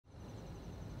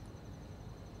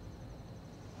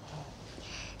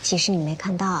其实你没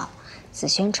看到，子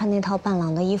轩穿那套伴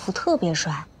郎的衣服特别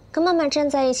帅，跟曼曼站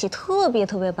在一起特别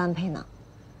般配呢。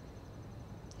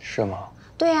是吗？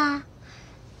对啊，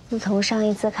自从上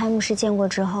一次开幕式见过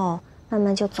之后，曼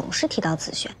曼就总是提到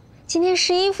子轩。今天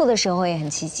试衣服的时候也很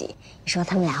积极。你说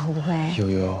他们俩会不会？悠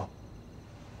悠，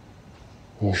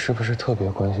你是不是特别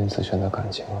关心子轩的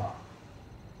感情啊？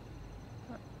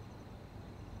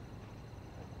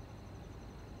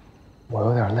我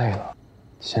有点累了，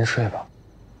先睡吧。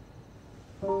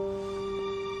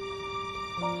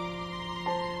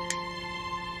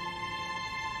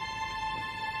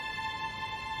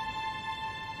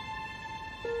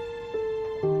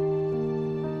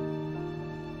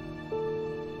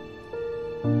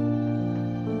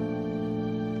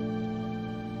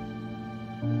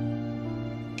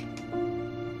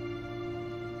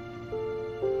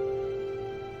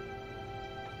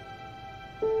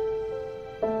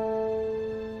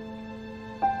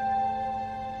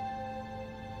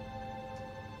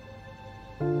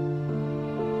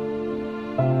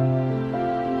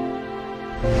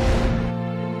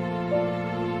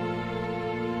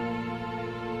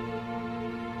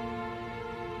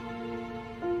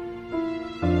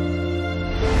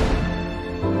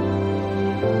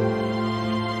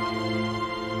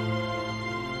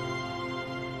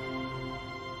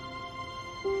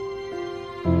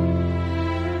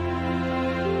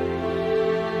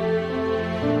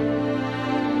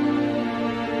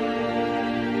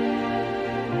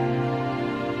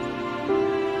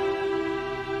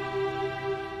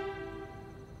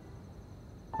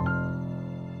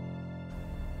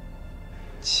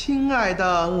亲爱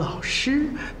的老师、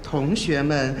同学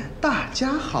们，大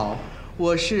家好，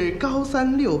我是高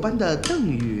3 6班的邓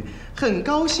宇，很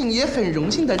高兴也很荣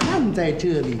幸地站在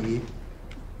这里。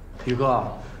宇哥，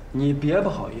你别不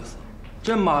好意思，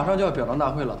这马上就要表彰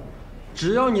大会了，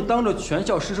只要你当着全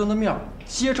校师生的面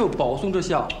接受保送这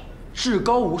项至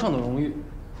高无上的荣誉，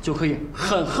就可以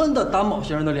狠狠地打某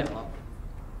些人的脸了。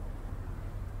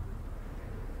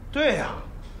对呀，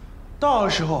到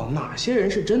时候哪些人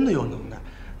是真的有能耐，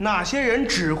哪些人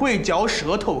只会嚼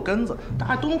舌头根子，大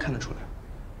家都能看得出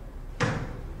来。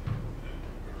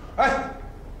哎，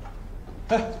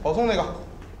保送那个，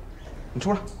你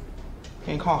出来，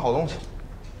给你看好东西，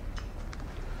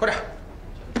快点。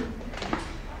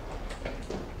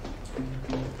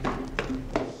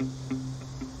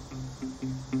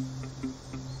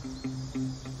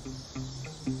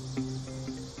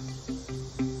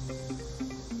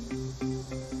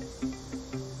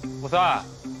3，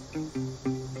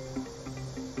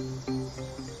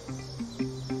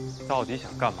到底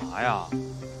想干嘛呀？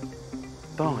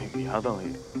邓宇呀，邓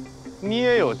宇，你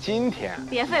也有今天。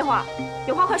别废话，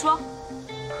有话快说。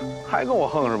还跟我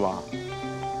横是吧？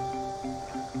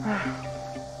哎，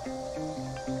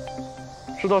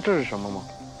知道这是什么吗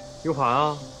？U盘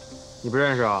啊，你不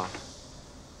认识啊？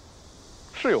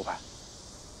是 U盘。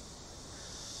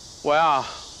我呀，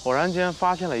偶然间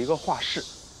发现了一个画室。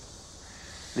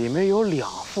里面有2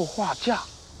幅画架，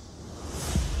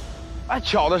哎，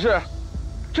巧的是，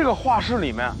这个画室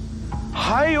里面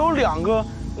还有2个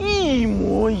一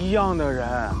模一样的人，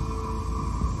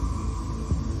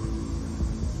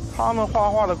他们画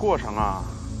画的过程啊，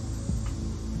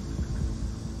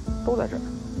都在这儿。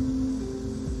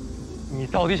你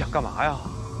到底想干嘛呀？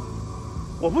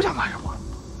我不想干什么，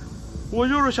我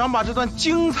就是想把这段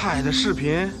精彩的视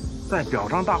频在表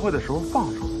彰大会的时候放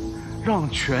出来。让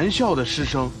全校的师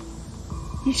生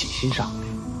一起欣赏。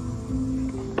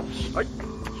哎，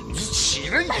你起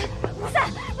来！3，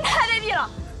你太卑鄙了！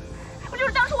不就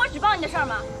是当初我举报你的事儿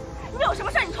吗？你有什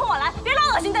么事儿你冲我来，别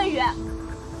老恶心邓宇。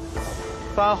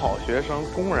3好学生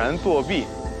公然作弊，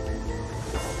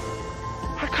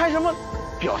还开什么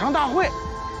表彰大会？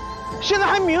现在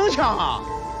还明抢啊！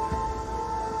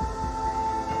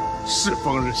世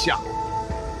风日下。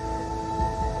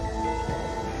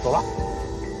走吧。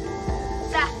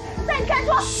3，你站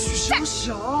住！小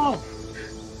小，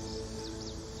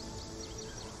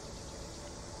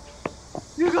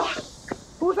宇哥，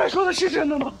我在说的是真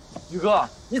的吗？宇哥，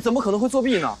你怎么可能会作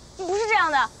弊呢？不是这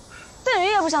样的，邓宇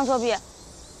也不想作弊，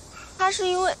他是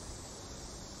因为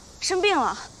生病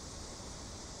了。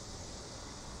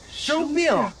生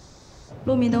病？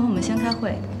陆明，等会我们先开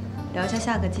会，聊一下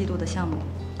下个季度的项目。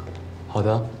好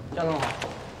的。夏总好。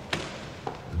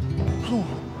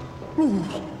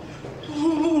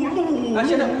哎，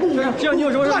先生，你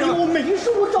有什么事？哎呦，我没事，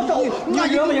我找你有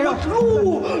什么没事？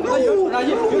路。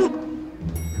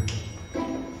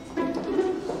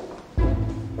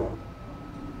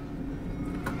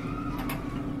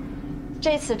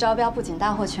这次招标不仅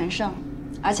大获全胜，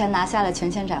而且拿下了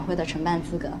全县展会的承办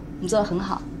资格，你做得很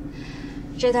好。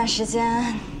这段时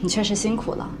间你确实辛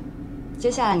苦了，接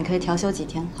下来你可以调休几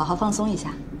天，好好放松一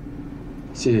下。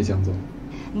谢谢江总。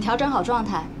你调整好状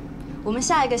态，我们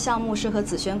下一个项目是和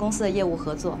紫萱公司的业务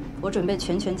合作，我准备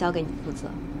全权交给你负责。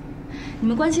你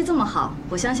们关系这么好，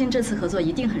我相信这次合作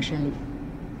一定很顺利。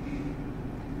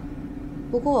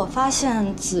不过我发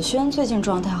现紫萱最近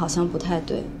状态好像不太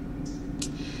对，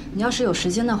你要是有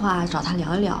时间的话，找她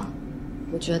聊一聊。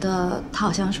我觉得她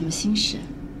好像有什么心事。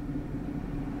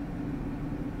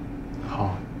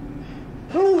好。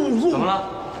怎么了？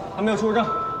还没有出入证？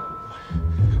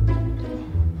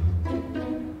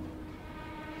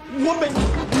我没。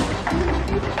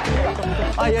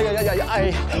哎呀呀呀呀呀！哎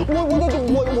呀，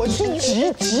我是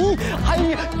急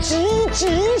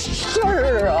事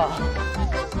儿啊！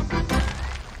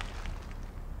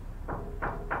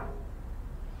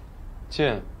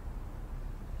进。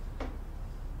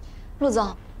陆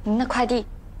总，您的快递。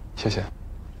谢谢。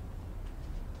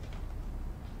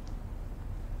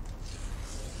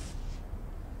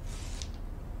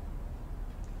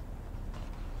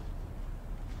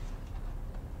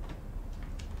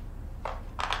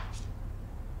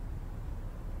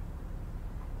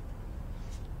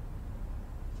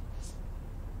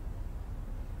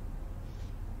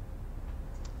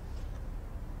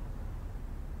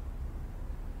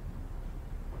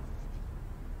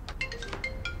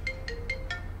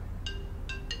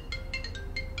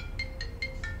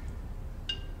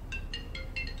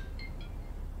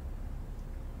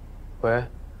喂，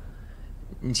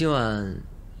你今晚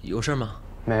有事吗？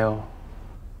没有。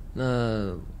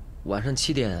那晚上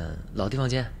7点老地方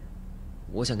见，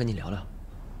我想跟你聊聊。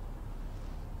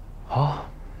好。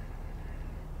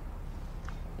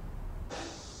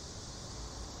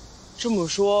这么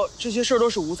说，这些事儿都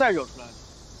是吴赛惹出来的。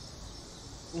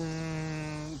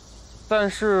但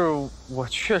是我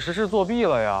确实是作弊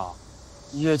了呀。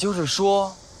也就是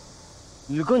说，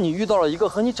宇哥，你遇到了一个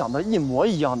和你长得一模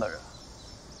一样的人。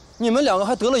你们2个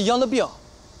还得了一样的病，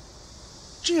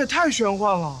这也太玄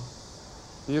幻了。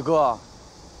宇哥，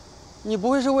你不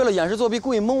会是为了掩饰作弊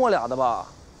故意蒙我俩的吧？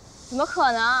怎么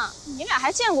可能？你俩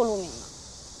还见过陆明呢？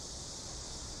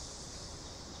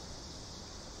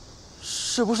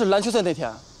是不是篮球赛那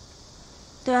天？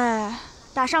对，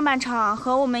打上半场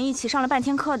和我们一起上了半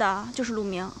天课的就是陆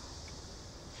明。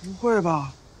不会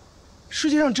吧？世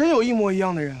界上真有一模一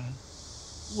样的人？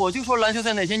我就说篮球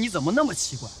赛那天你怎么那么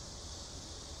奇怪？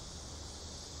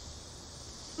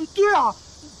对啊，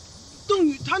邓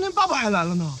宇他那爸爸还来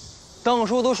了呢。邓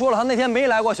叔都说了，他那天没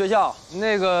来过学校。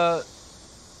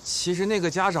其实那个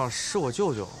家长是我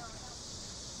舅舅。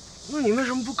那你为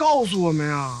什么不告诉我们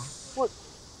呀？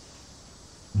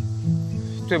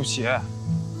对不起，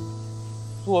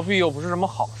作弊又不是什么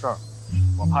好事儿，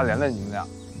我怕连累你们俩，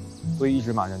所以一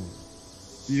直瞒着你。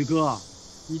宇哥，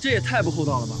你这也太不厚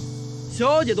道了吧！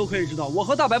小姐都可以知道，我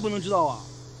和大白不能知道啊！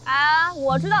啊，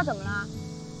我知道怎么了？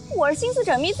我是心思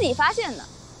缜密自己发现的，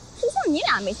谁像你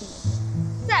俩没心没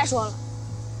肺。再说了，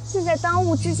现在当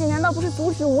务之急难道不是阻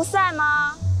止吴赛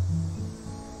吗？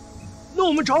那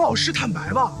我们找老师坦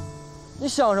白吧。你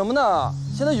想什么呢？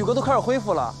现在宇哥都开始恢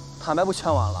复了，坦白不全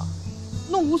完了？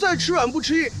那吴赛吃软不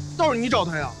吃硬，倒是你找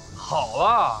他呀。好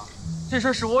了，这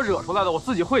事是我惹出来的，我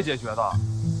自己会解决的。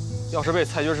要是被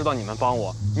蔡军知道你们帮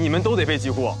我，你们都得被记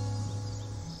过。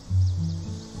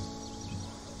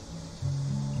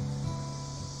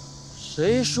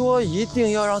谁说一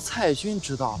定要让蔡军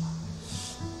知道了？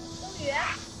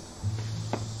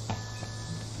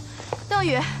邓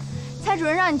宇，蔡主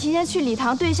任让你提前去礼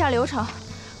堂对一下流程，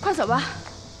快走吧。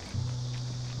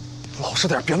老实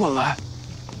点，别乱来。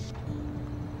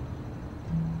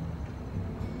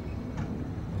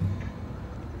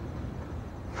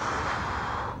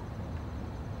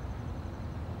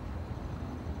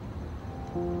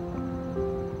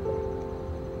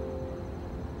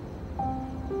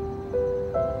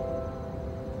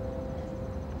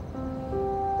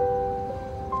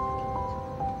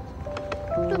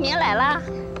陆明来啦，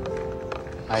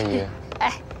阿姨。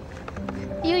哎，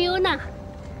悠悠呢？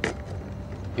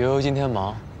悠悠今天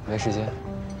忙，没时间。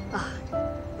啊，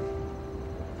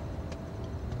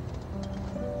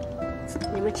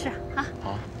你们吃啊。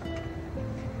好。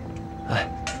哎，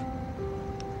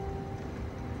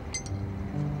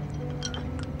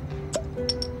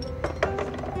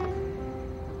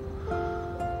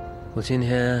我今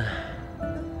天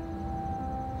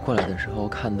过来的时候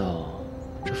看到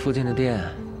这附近的店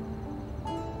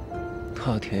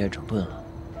都要停业整顿了。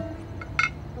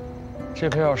这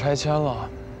批要拆迁了，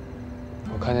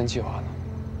我看见计划呢。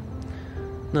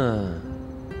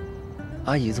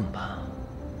那阿姨怎么办啊？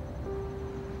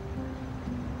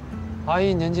阿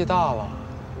姨年纪大了，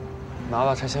拿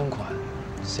了拆迁款，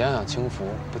咸养清福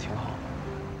不挺好吗？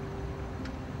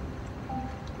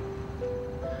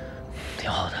挺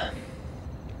好的，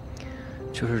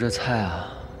就是这菜啊，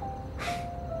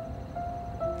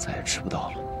再也吃不到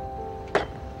了。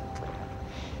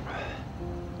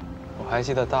我还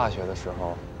记得大学的时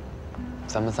候，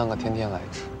咱们3个天天来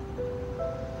吃。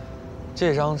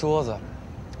这张桌子，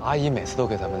阿姨每次都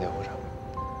给咱们留着。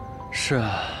是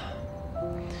啊，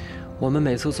我们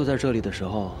每次坐在这里的时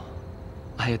候，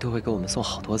阿姨都会给我们送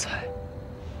好多菜。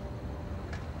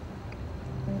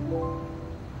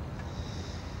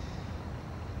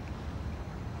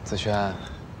子轩，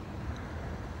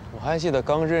我还记得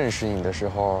刚认识你的时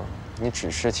候，你只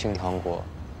吃清汤锅。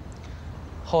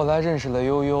后来认识了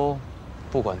悠悠，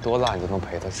不管多辣你都能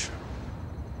陪她吃。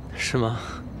是吗？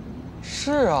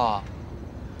是啊，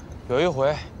有一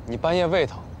回你半夜胃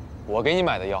疼，我给你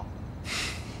买的药。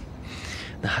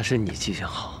那还是你记性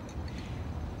好。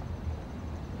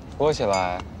说起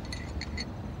来，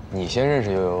你先认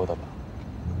识悠悠的吧？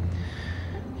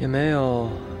也没有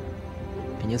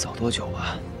比你早多久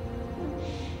吧？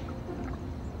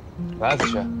来，子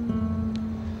轩，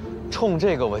冲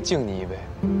这个我敬你一杯。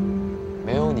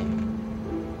没有你，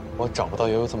我找不到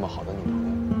悠悠这么好的女朋友。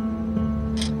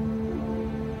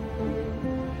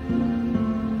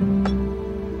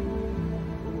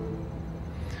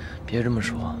别这么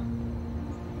说，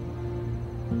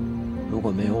如果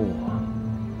没有我，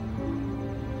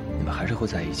你们还是会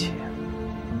在一起。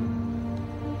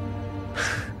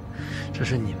这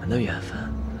是你们的缘分。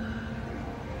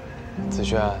子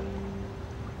轩，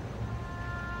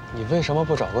你为什么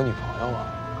不找个女朋友啊？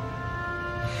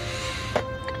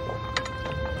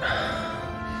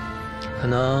可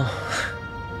能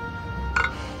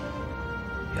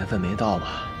缘分没到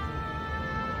吧。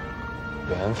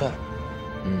缘分？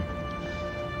嗯。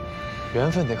缘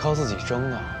分得靠自己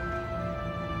争啊。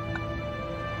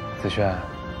子轩，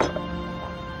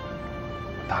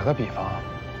打个比方，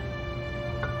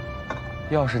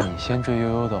要是你先追悠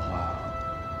悠的话，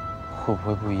会不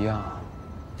会不一样啊？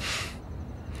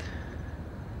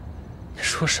你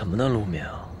说什么呢，陆明？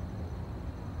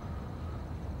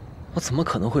我怎么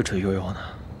可能会追悠悠呢？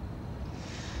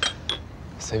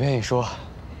随便你说。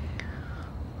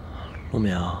陆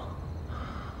明，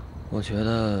我觉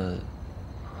得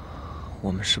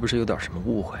我们是不是有点什么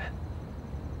误会？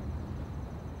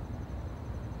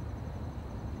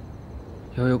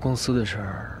悠悠公司的事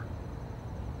儿，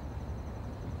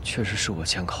确实是我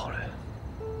先考虑。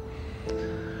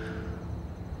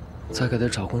在给他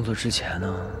找工作之前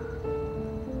呢，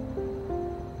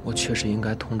我确实应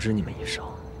该通知你们一声。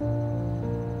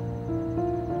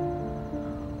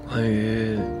关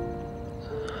于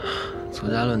作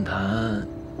家论坛，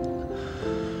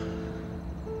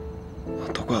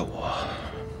都怪我，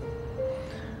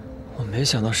我没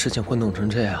想到事情会弄成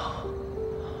这样。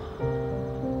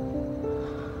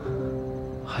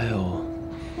还有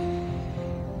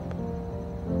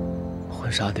婚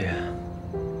纱店，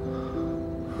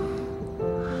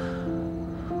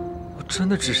我真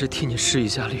的只是替你试一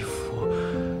下礼服。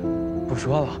不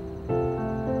说了。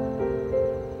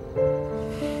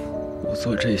我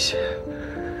做这些，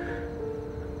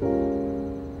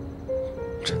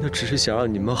真的只是想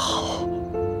让你们好，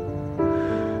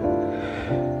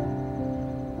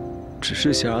只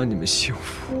是想让你们幸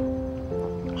福。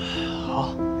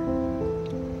好，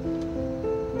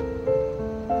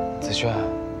子轩，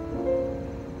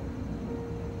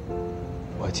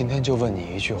我今天就问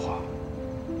你一句话：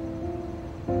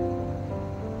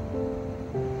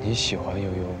你喜欢悠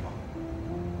悠吗？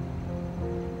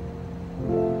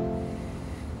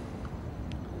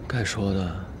该说的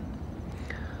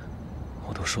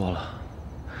我都说了，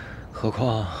何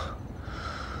况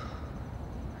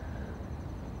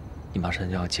你马上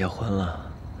就要结婚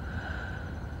了，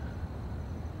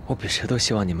我比谁都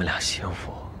希望你们俩幸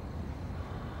福。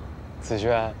子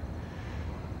轩，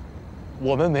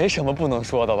我们没什么不能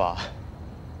说的吧？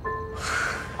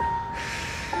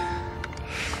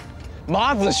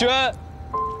马子轩，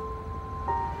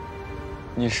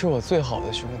你是我最好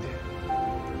的兄弟。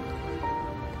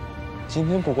今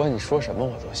天不管你说什么，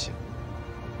我都信。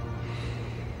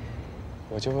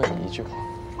我就问你一句话：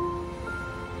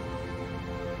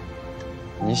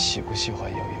你喜不喜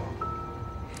欢悠悠？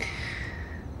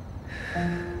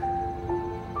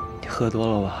你喝多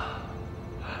了吧？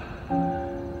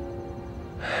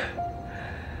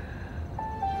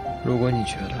如果你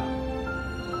觉得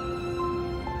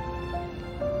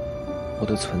我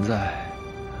的存在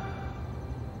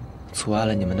阻碍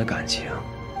了你们的感情，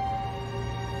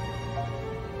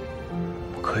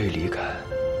我可以离开。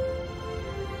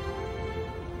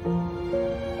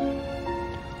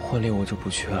婚礼我就不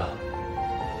去了。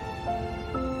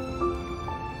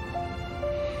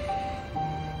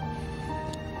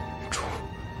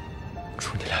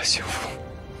幸福。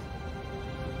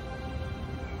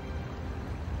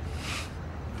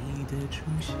你的出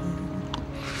现，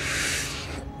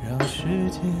让世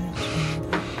界变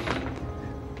得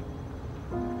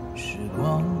时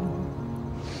光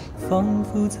仿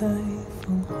佛在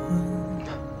放缓，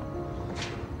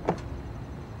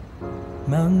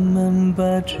慢慢把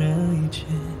这一切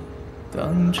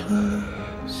当成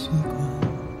习惯。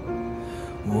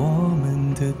我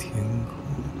们的天空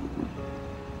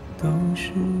都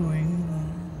是蔚蓝。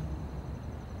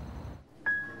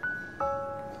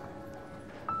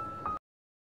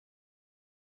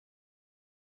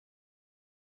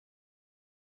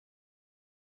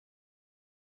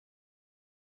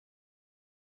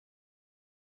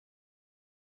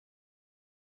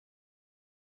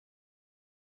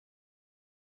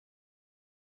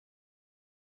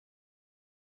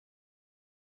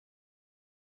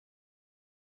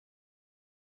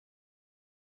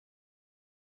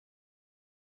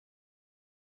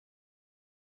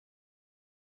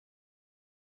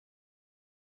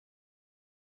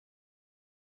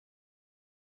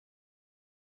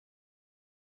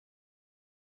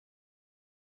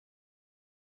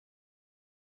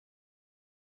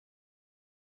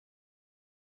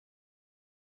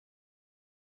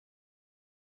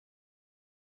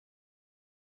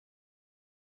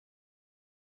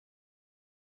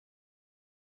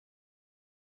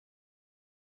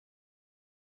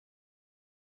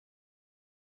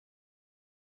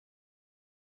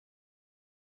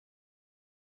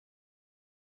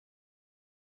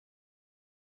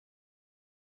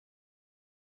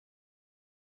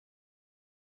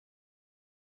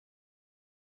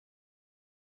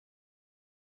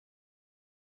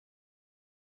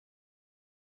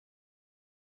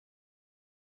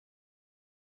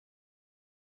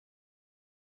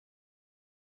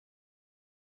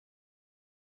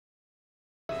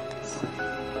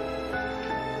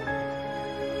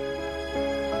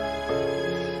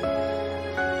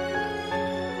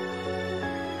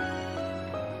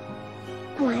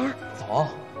干嘛呀？走。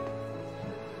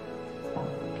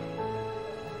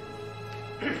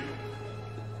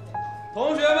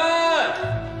同学们，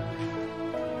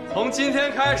从今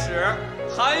天开始，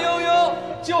韩悠悠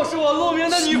就是我陆明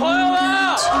的女朋友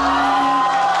了。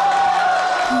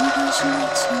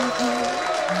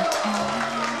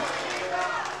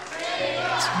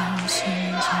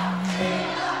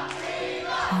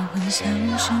像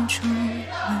深处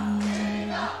蔓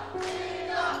延，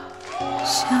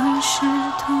像是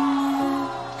童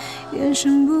年，眼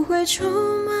神不会出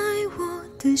卖我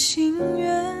的心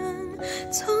愿，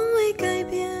从未改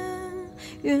变，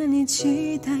愿你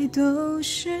期待都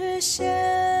实现。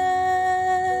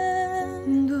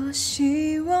多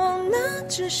希望那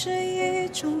只是一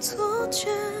种错觉，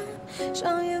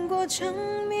上演过沉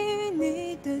迷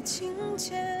你的情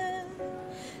节。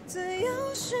自由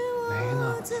是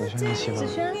我自定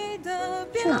义的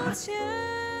标签。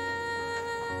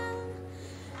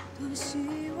多希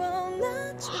望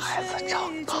那只是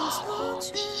一种错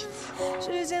觉，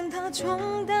时间它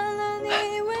冲淡了你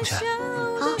微笑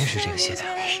的认识这个鞋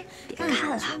带？别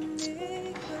看了，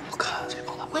我看这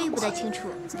帮他我也不太清楚，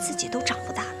自己都长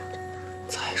不大了。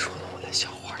再说了，我连小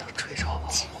花都吹着了，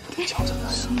我不能叫着他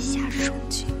呀。瞎说。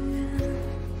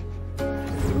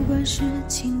不管是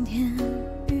晴天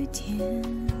雨天，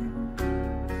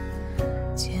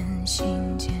渐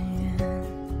行渐远，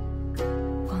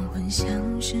黄昏向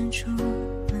深处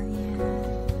蔓延，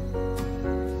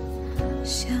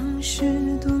像是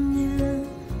多年，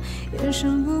眼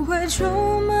神不会出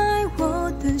卖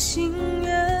我的心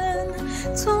愿，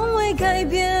从未改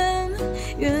变，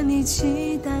愿你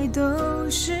期待都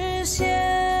实现。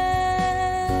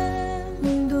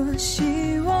多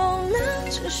希望那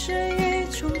只是一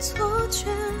种错觉，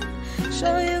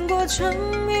上演过沉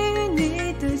迷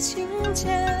你的情节。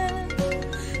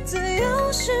自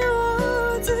由是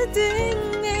我自定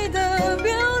义的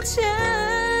标签。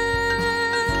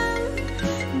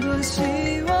多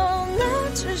希望那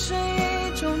只是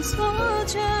一种错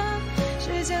觉，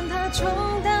时间它冲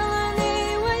淡了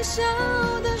你微笑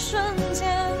的瞬间，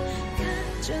看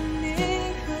着你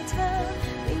和他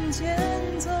并肩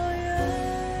走远。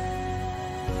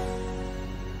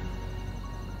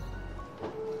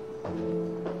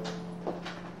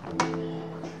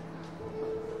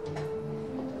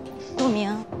陆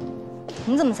明，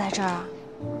你怎么在这儿啊？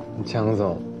江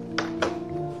总，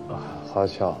好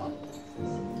巧。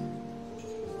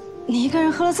你一个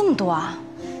人喝了这么多啊？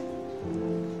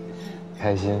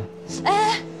开心。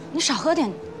哎，你少喝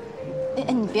点。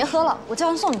哎，你别喝了，我叫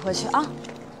人送你回去啊。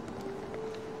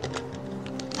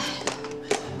哎，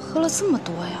喝了这么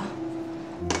多呀？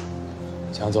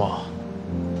江总，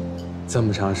这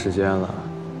么长时间了，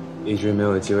一直没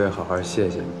有机会好好谢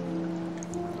谢你。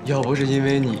要不是因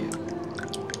为你，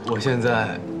我现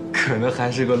在可能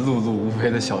还是个碌碌无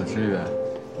为的小职员。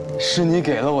是你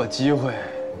给了我机会，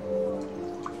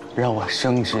让我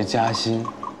升职加薪，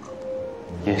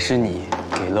也是你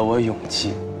给了我勇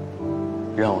气，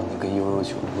让我能跟悠悠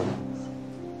求婚。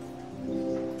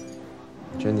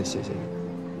真的谢谢你。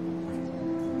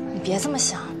你别这么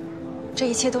想，这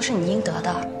一切都是你应得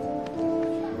的。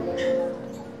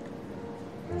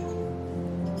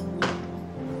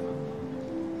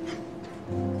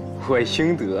我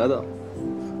应得的，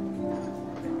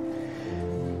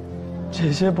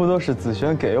这些不都是子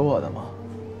轩给我的吗？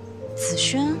子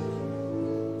轩，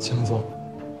江总，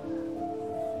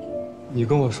你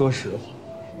跟我说实话，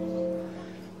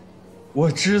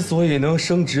我之所以能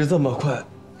升职这么快，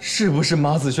是不是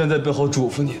马子轩在背后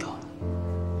嘱咐你的？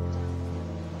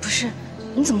不是，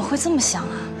你怎么会这么想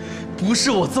啊？不是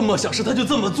我这么想，是他就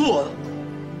这么做的。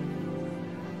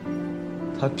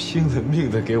他拼了命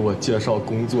的给我介绍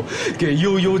工作，给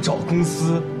悠悠找公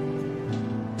司，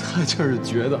他就是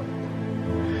觉得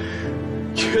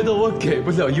我给不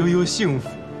了悠悠幸福。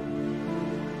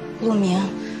陆明，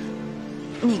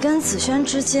你跟子轩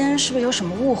之间是不是有什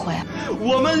么误会啊？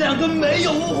我们两个没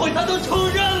有误会，他都承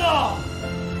认了。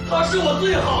他是我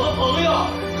最好的朋友，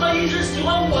他一直喜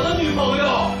欢我的女朋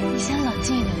友。你先冷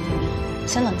静一点，陆明，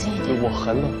先冷静一点。我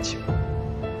很冷静。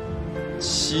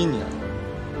7年了。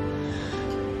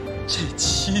这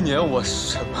7年我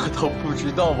什么都不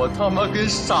知道，我他妈跟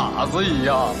傻子一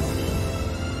样。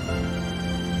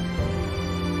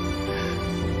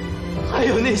还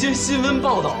有那些新闻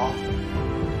报道，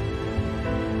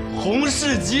洪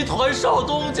氏集团少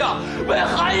东家为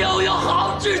韩悠悠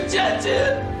豪掷千金，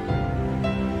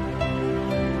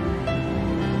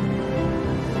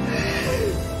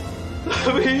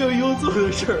他为悠悠做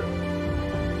的事儿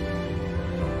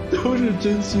都是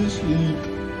真心实意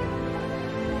的。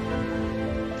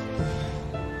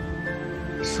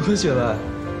说起来，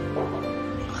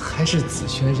还是子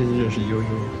轩先认识悠悠。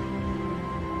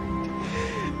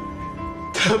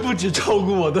他不只照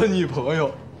顾我的女朋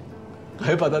友，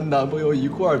还把她男朋友一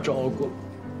块儿照顾了。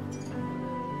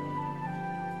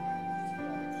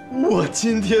我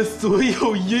今天所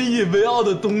有引以为傲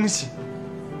的东西，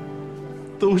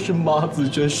都是马子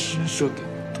轩施舍给我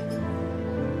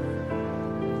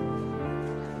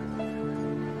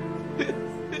的。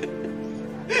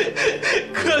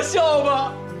可笑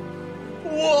吧？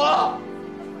我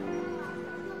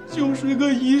就是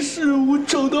个一事无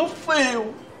成的废物。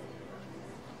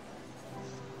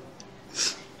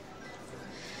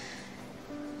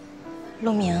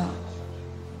陆明，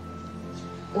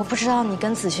我不知道你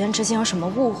跟子轩之间有什么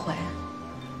误会，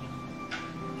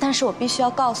但是我必须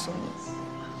要告诉你，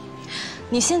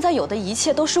你现在有的一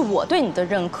切都是我对你的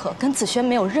认可，跟子轩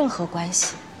没有任何关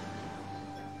系。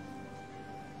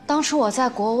当初我在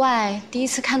国外第一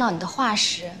次看到你的画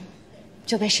时，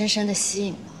就被深深的吸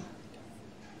引了。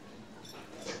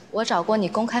我找过你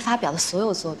公开发表的所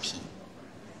有作品，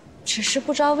只是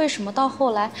不知道为什么到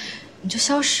后来你就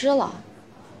消失了。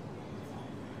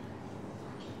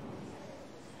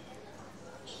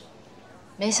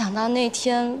没想到那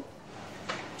天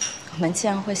我们竟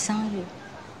然会相遇。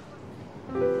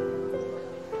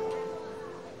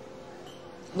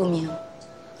陆明，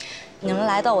你能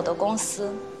来到我的公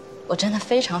司，我真的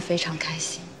非常非常开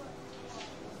心。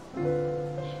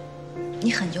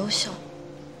你很优秀，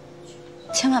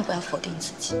千万不要否定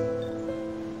自己。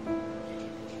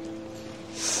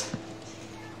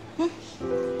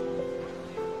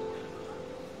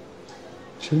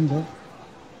真的？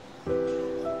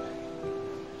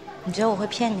你觉得我会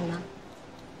骗你吗？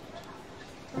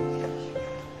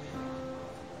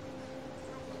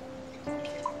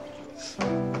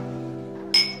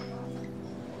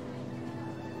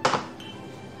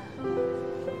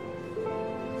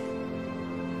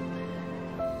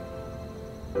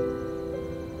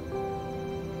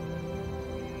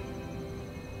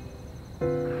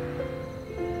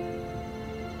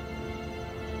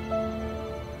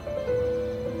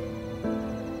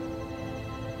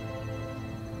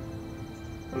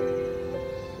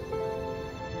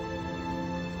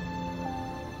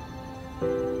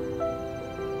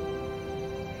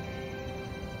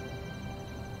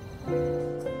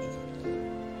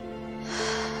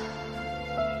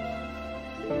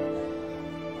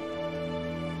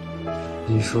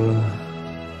你说，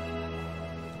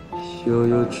悠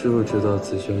悠知不知道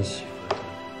子轩喜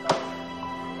欢？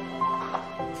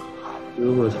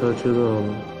如果他知道了，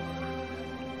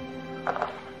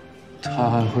他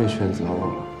还会选择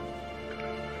我？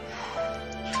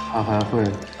他还会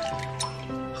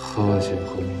和我结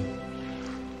婚吗？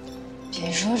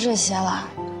别说这些了，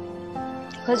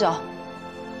喝酒。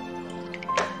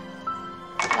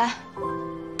来。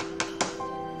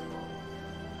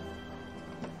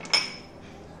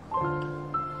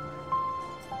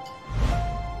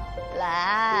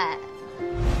来。